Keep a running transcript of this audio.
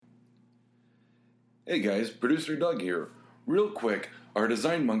Hey guys, producer Doug here. Real quick, our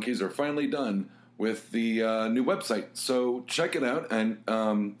design monkeys are finally done with the new website, so check it out. And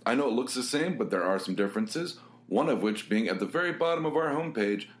I know it looks the same, but there are some differences. One of which being at the very bottom of our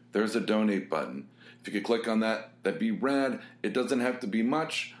homepage, there's a donate button. If you could click on that, that'd be rad. It doesn't have to be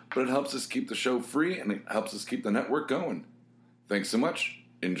much, but it helps us keep the show free and it helps us keep the network going. Thanks so much.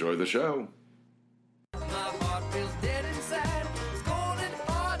 Enjoy the show. My heart feels dead inside. It's cold and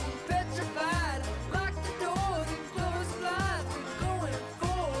hard and petrified. Lock the doors and close the blinds. We're going for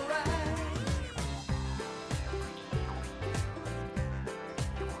a ride.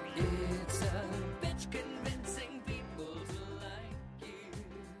 It's a bitch convincing people to like you.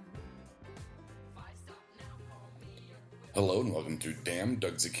 If I stop now, call me a Hello and welcome to Damn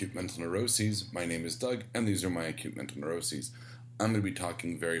Doug's Acute Mental Neuroses. My name is Doug and these are my acute mental neuroses. I'm going to be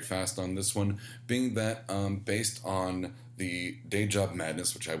talking very fast on this one, being that based on the day job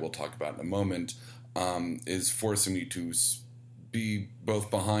madness, which I will talk about in a moment, is forcing me to be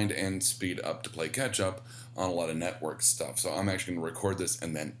both behind and speed up to play catch up on a lot of network stuff. So I'm actually going to record this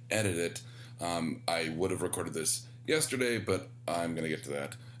and then edit it. I would have recorded this yesterday, but I'm going to get to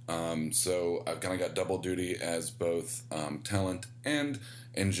that. So I've kind of got double duty as both talent and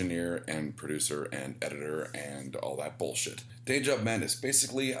engineer and producer and editor and all that bullshit. Day job madness.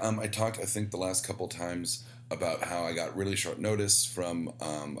 Basically, I talked, I think, the last couple times about how I got really short notice from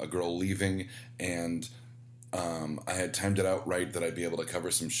a girl leaving, and I had timed it out right that I'd be able to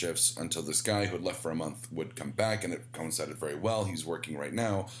cover some shifts until this guy who had left for a month would come back, and it coincided very well. He's working right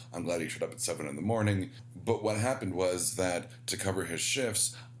now. I'm glad he showed up at 7 in the morning. But what happened was that to cover his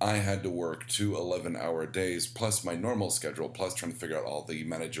shifts, I had to work 2 11-hour days, plus my normal schedule, plus trying to figure out all the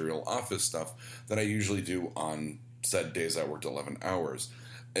managerial office stuff that I usually do on said days I worked 11 hours.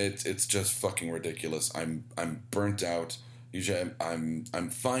 It's just fucking ridiculous. I'm burnt out. Usually I'm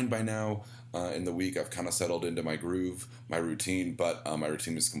fine by now. In the week, I've kind of settled into my groove, my routine, but my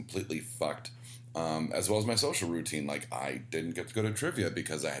routine is completely fucked. As well as my social routine. Like, I didn't get to go to trivia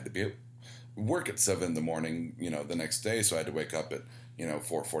because I had to be at work at 7 in the morning, the next day, so I had to wake up at,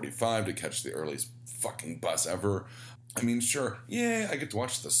 4:45 to catch the earliest fucking bus ever. I mean, sure, yeah, I get to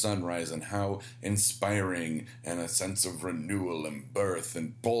watch the sunrise and how inspiring and a sense of renewal and birth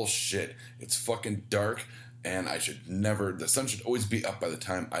and bullshit. It's fucking dark, and the sun should always be up by the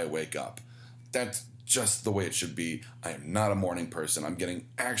time I wake up. That's just the way it should be. I am not a morning person. I'm getting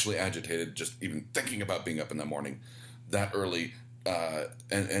actually agitated just even thinking about being up in the morning that early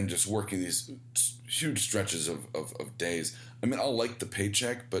and just working these huge stretches of days. I mean, I'll like the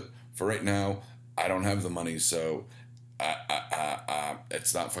paycheck, but for right now, I don't have the money, so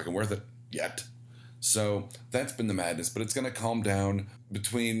it's not fucking worth it yet. So that's been the madness, but it's going to calm down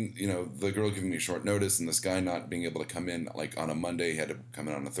between, the girl giving me short notice and this guy not being able to come in like on a Monday. He had to come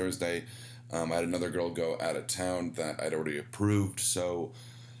in on a Thursday. I had another girl go out of town that I'd already approved, so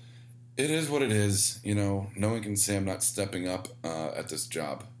it is what it is. No one can say I'm not stepping up at this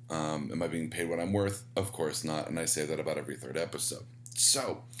job. Am I being paid what I'm worth? Of course not, and I say that about every third episode.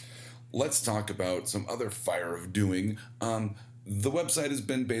 So, let's talk about some other fire of doing. The website has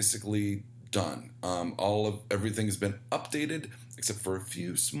been basically done. Everything has been updated, except for a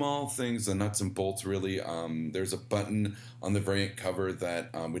few small things, the nuts and bolts, really. There's a button on the variant cover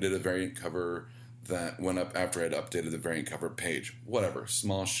that we did a variant cover that went up after I'd updated the variant cover page. Whatever,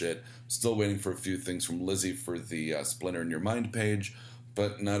 small shit. Still waiting for a few things from Lizzie for the Splinter in Your Mind page,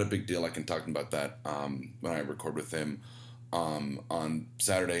 but not a big deal. I can talk about that when I record with him on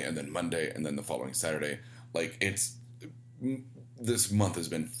Saturday, and then Monday, and then the following Saturday. This month has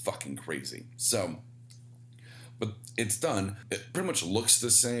been fucking crazy. So, but it's done. It pretty much looks the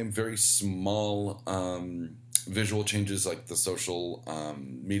same. Very small visual changes, like the social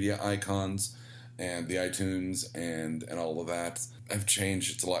media icons and the iTunes and all of that have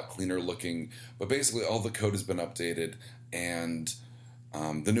changed. It's a lot cleaner looking. But basically, all the code has been updated, and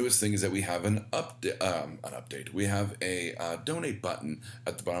the newest thing is that we have an update. We have a donate button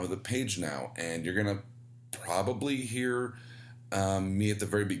at the bottom of the page now, and you're gonna probably hear me at the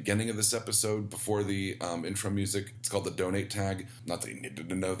very beginning of this episode before the intro music. It's called the donate tag. Not that you needed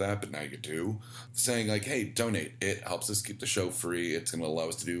to know that, but now you do. Saying like, hey, donate. It helps us keep the show free. It's going to allow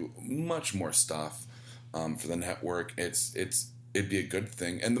us to do much more stuff for the network. It'd be a good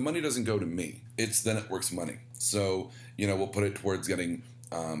thing. And the money doesn't go to me. It's the network's money. So, we'll put it towards getting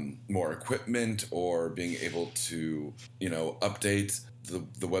more equipment or being able to, update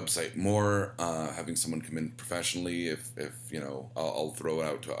the website more, having someone come in professionally if I'll throw it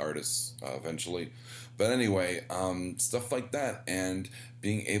out to artists eventually. But anyway, stuff like that, and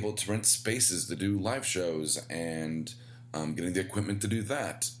being able to rent spaces to do live shows, and getting the equipment to do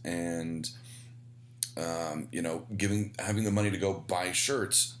that, and having the money to go buy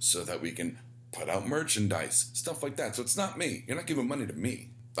shirts so that we can put out merchandise, stuff like that. So it's not me. You're not giving money to me.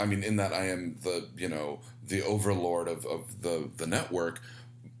 I mean, in that I am the overlord of the network.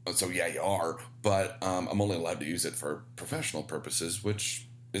 So yeah, you are, but I'm only allowed to use it for professional purposes, which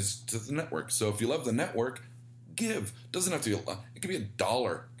is to the network. So if you love the network, give. Doesn't have to be. It could be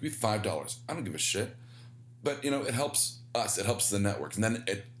 $1. It could be $5. I don't give a shit. But it helps us. It helps the network, and then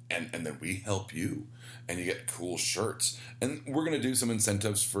and then we help you, and you get cool shirts. And we're gonna do some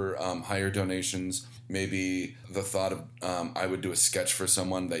incentives for higher donations. Maybe the thought of I would do a sketch for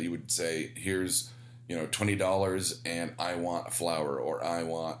someone that you would say, here's $20, and I want a flower, or I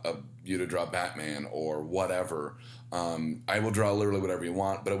want you to draw Batman, or whatever. I will draw literally whatever you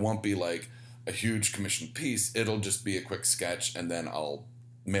want, but it won't be like a huge commissioned piece. It'll just be a quick sketch, and then I'll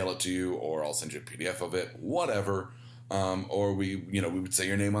mail it to you, or I'll send you a PDF of it, whatever. Or we would say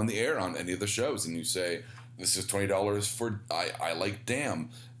your name on the air on any of the shows, and you say, this is $20 for I like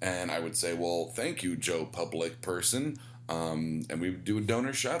Damn, and I would say, well, thank you, Joe Public Person. And we would do a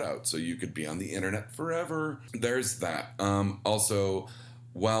donor shout out, so you could be on the internet forever. There's that. Also,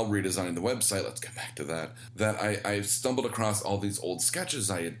 while redesigning the website, let's get back to that I stumbled across all these old sketches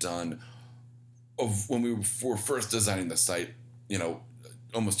I had done of when we were first designing the site,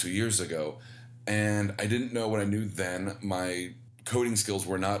 almost 2 years ago. And I didn't know what I knew then. My coding skills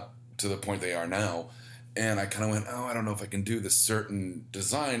were not to the point they are now. And I kind of went, I don't know if I can do this certain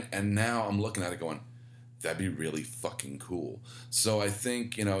design. And now I'm looking at it going, that'd be really fucking cool. So I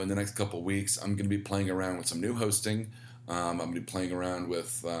think, in the next couple of weeks, I'm going to be playing around with some new hosting. I'm going to be playing around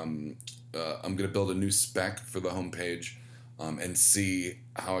with, I'm going to build a new spec for the homepage and see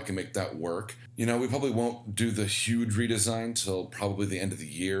how I can make that work. We probably won't do the huge redesign till probably the end of the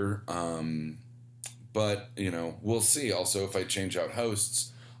year. But, we'll see. Also, if I change out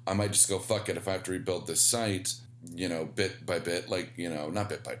hosts, I might just go, fuck it. If I have to rebuild this site, bit by bit, not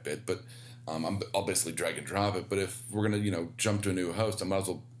bit by bit, but I'll basically drag and drop it. But if we're going to, jump to a new host, I might as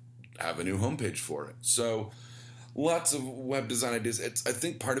well have a new homepage for it. So lots of web design ideas. I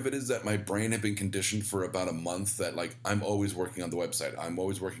think part of it is that my brain had been conditioned for about a month that, I'm always working on the website. I'm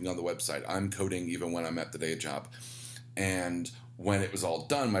always working on the website. I'm coding even when I'm at the day job. And when it was all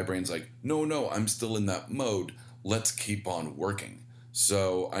done, my brain's like, no, I'm still in that mode. Let's keep on working.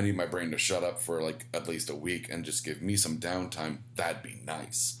 So I need my brain to shut up for at least a week and just give me some downtime. That'd be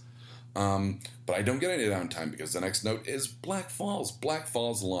nice. But I don't get any downtime because the next note is Black Falls. Black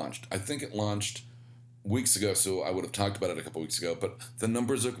Falls launched. I think it launched weeks ago, so I would have talked about it a couple weeks ago, but the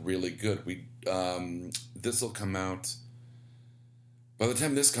numbers look really good. This will come out, by the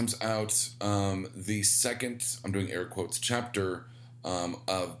time this comes out, the second, I'm doing air quotes, chapter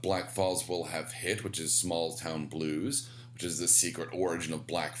of Black Falls will have hit, which is Small Town Blues, which is the secret origin of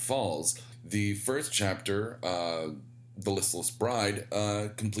Black Falls. The first chapter, The Listless Bride,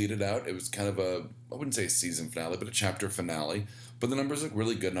 completed out. It was kind of I wouldn't say a season finale, but a chapter finale. But the numbers look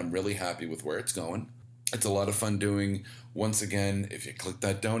really good, and I'm really happy with where it's going. It's a lot of fun doing. Once again, if you click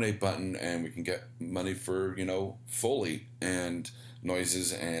that donate button, and we can get money for, Foley and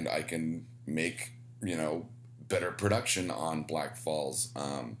noises, and I can make, better production on Black Falls.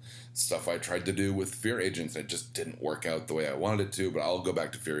 Stuff I tried to do with Fear Agents, it just didn't work out the way I wanted it to, but I'll go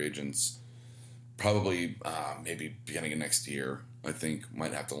back to Fear Agents probably maybe beginning of next year. I think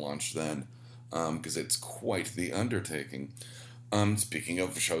might have to launch then, because it's quite the undertaking. Speaking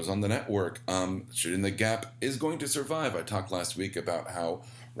of shows on the network, Shooting the Gap is going to survive. I talked last week about how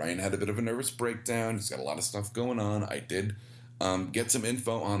Ryan had a bit of a nervous breakdown. He's got a lot of stuff going on. I did get some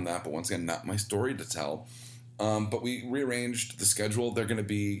info on that, but once again, not my story to tell. But we rearranged the schedule. They're going to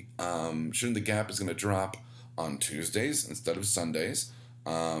be, Shooting the Gap is going to drop on Tuesdays instead of Sundays.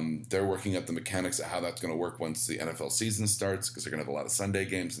 They're working up the mechanics of how that's going to work once the NFL season starts, because they're going to have a lot of Sunday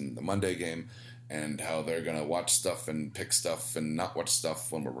games and the Monday game, and how they're going to watch stuff and pick stuff and not watch stuff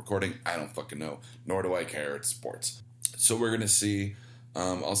when we're recording. I don't fucking know, nor do I care. It's sports. So we're going to see,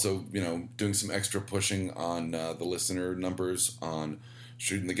 also, doing some extra pushing on the listener numbers on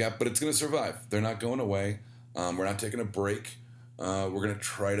Shooting the Gap, but it's going to survive. They're not going away. We're not taking a break. We're going to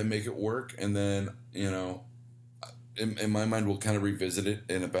try to make it work, and then, in my mind, we'll kind of revisit it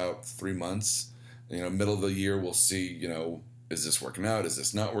in about 3 months. Middle of the year, we'll see, is this working out? Is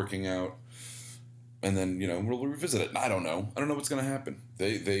this not working out? And then, we'll revisit it. I don't know. I don't know what's going to happen.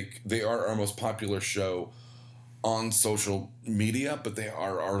 They are our most popular show on social media, but they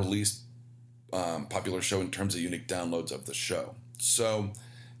are our least popular show in terms of unique downloads of the show. So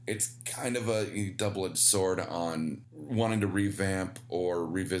it's kind of a double-edged sword on wanting to revamp or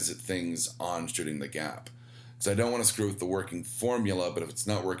revisit things on Shooting the Gap. Because I don't want to screw with the working formula, but if it's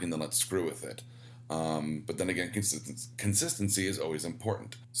not working, then let's screw with it. But then again, consistency is always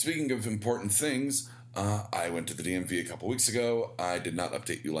important. Speaking of important things, I went to the DMV a couple weeks ago. I did not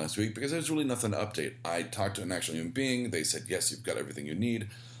update you last week because there's really nothing to update. I talked to an actual human being. They said, yes, you've got everything you need.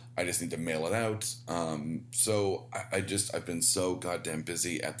 I just need to mail it out. I've been so goddamn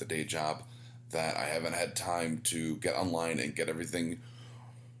busy at the day job that I haven't had time to get online and get everything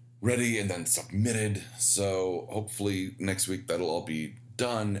ready and then submitted. So hopefully next week that'll all be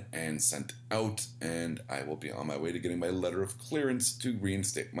done and sent out, and I will be on my way to getting my letter of clearance to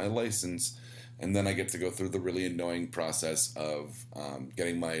reinstate my license. And then I get to go through the really annoying process of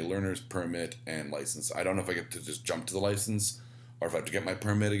getting my learner's permit and license. I don't know if I get to just jump to the license or if I have to get my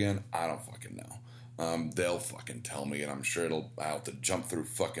permit again. I don't fucking know. They'll fucking tell me, and I'm sure I'll have to jump through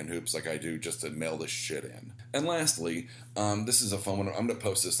fucking hoops like I do just to mail this shit in. And lastly, this is a fun one. I'm going to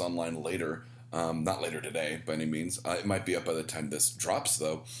post this online later. Not later today, by any means. It might be up by the time this drops,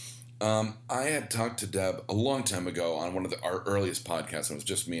 though. I had talked to Deb a long time ago on one of our earliest podcasts, and it was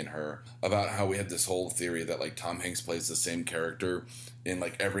just me and her, about how we had this whole theory that, like, Tom Hanks plays the same character in,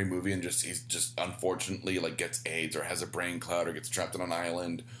 like, every movie, and he's just unfortunately, like, gets AIDS or has a brain cloud or gets trapped on an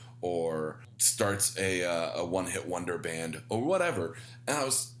island or starts a one-hit wonder band or whatever. And I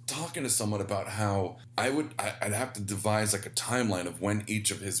was talking to someone about how I'd have to devise, like, a timeline of when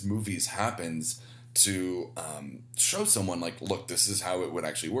each of his movies happens to show someone, like, look, this is how it would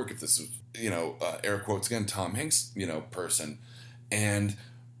actually work if this was, air quotes again, Tom Hanks, person. And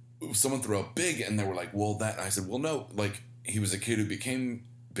someone threw out Big, and they were like, well, that, and I said, well, no, like, he was a kid who became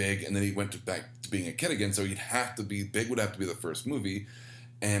big, and then he went back to being a kid again, so Big would have to be the first movie.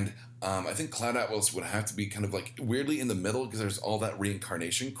 And I think Cloud Atlas would have to be kind of, like, weirdly in the middle, because there's all that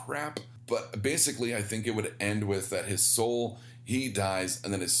reincarnation crap. But basically, I think it would end with that his soul, he dies,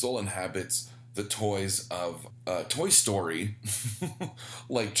 and then his soul inhabits the toys of Toy Story,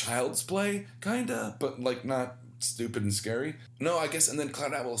 like Child's Play, kinda, but, like, not stupid and scary. No, I guess, and then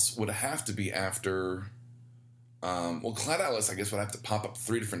Cloud Atlas would have to be after... Cloud Atlas, I guess, would have to pop up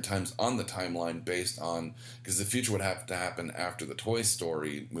 3 different times on the timeline based on... Because the future would have to happen after the Toy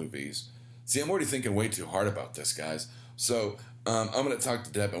Story movies. See, I'm already thinking way too hard about this, guys. So, I'm going to talk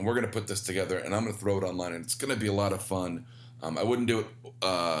to Deb, and we're going to put this together, and I'm going to throw it online, and it's going to be a lot of fun. I wouldn't do it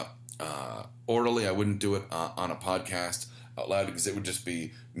orally. I wouldn't do it on a podcast out loud, because it would just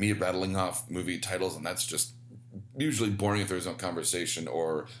be me rattling off movie titles, and that's just usually boring if there's no conversation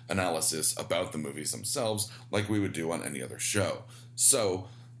or analysis about the movies themselves like we would do on any other show. So,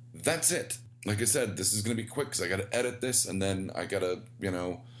 that's it. Like I said, this is going to be quick because I got to edit this, and then I got to,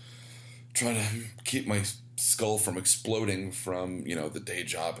 try to keep my skull from exploding from, the day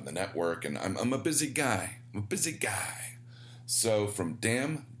job and the network, and I'm a busy guy. So, from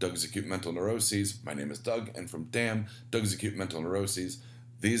DAM, Doug's Acute Mental Neuroses, my name is Doug, and from DAM, Doug's Acute Mental Neuroses,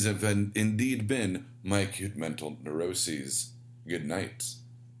 these have indeed been my acute mental neuroses. Good night,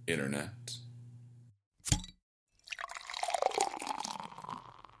 Internet.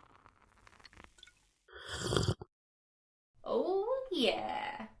 Oh,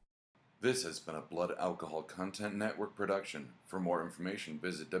 yeah. This has been a Blood Alcohol Content Network production. For more information,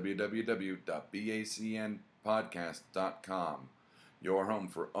 visit www.bacnpodcast.com. Your home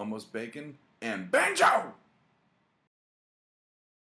for Almost Bacon and Banjo!